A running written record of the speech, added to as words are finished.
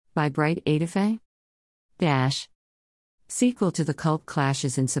By Bright Adefe? Dash. Sequel to the cult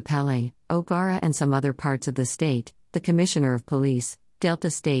clashes in Sapele, Ogara and some other parts of the state, the Commissioner of Police,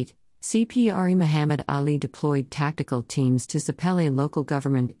 Delta State, CPRE Muhammad Ali deployed tactical teams to Sapele local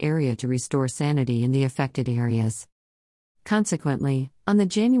government area to restore sanity in the affected areas. Consequently, on the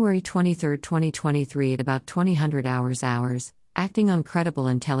January 23, 2023 at about 2000 hours, acting on credible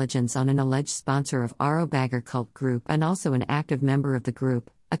intelligence on an alleged sponsor of Aro Bagger cult group and also an active member of the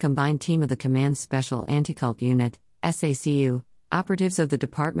group, a combined team of the Command Special Anti-Cult Unit, SACU, operatives of the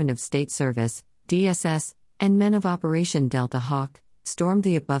Department of State Service, DSS, and men of Operation Delta Hawk, stormed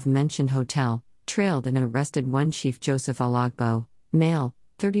the above-mentioned hotel, trailed and arrested one Chief Joseph Alagbo, male,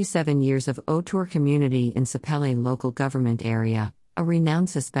 37 years of Otur community in Sapele local government area, a renowned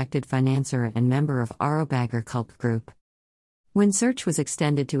suspected financier and member of Aro Bagger cult group. When search was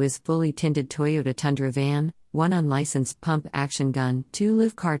extended to his fully tinted Toyota Tundra van, 1 unlicensed pump-action gun, 2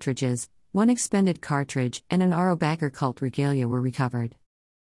 live cartridges, 1 expended cartridge, and an Aro Bagger cult regalia were recovered.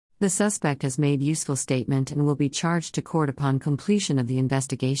 The suspect has made useful statement and will be charged to court upon completion of the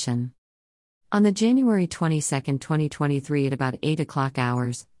investigation. On the January 22, 2023 at about 8 o'clock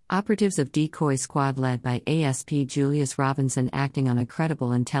hours, operatives of Decoy Squad led by ASP Julius Robinson acting on a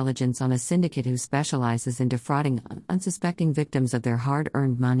credible intelligence on a syndicate who specializes in defrauding unsuspecting victims of their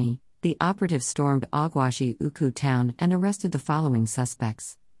hard-earned money, the operatives stormed Ogwashi Uku town and arrested the following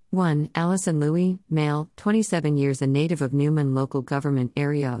suspects. 1. Allison Louis, male, 27 years, a native of Newman local government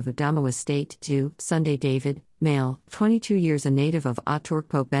area of Adamawa State. 2. Sunday David, male, 22 years, a native of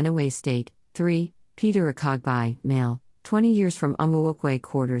Aturkpo Benue State. 3. Peter Akogbai, male, 20 years, from Umuokwe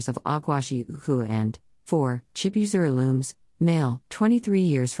quarters of Ogwashi Uku. And 4. Chibuzur Looms, male, 23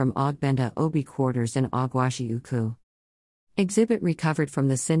 years, from Ogbenda Obi quarters in Ogwashi Uku. Exhibit recovered from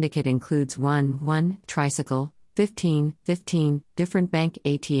the syndicate includes 1 tricycle, 15 different bank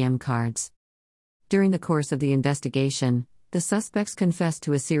ATM cards. During the course of the investigation, the suspects confessed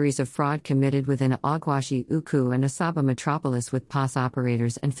to a series of fraud committed within Ogwashi Uku and Asaba metropolis with POS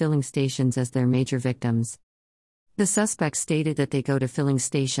operators and filling stations as their major victims. The suspects stated that they go to filling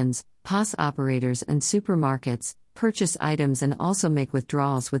stations, POS operators and supermarkets, purchase items and also make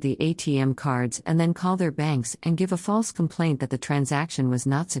withdrawals with the ATM cards and then call their banks and give a false complaint that the transaction was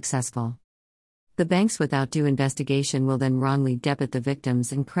not successful. The banks without due investigation will then wrongly debit the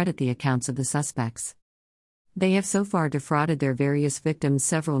victims and credit the accounts of the suspects. They have so far defrauded their various victims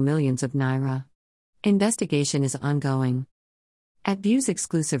several millions of naira. Investigation is ongoing. At Views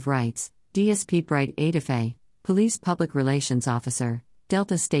Exclusive Rights, DSP Bright Adefe, Police Public Relations Officer,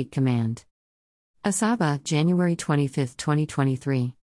 Delta State Command. Asaba, January 25, 2023.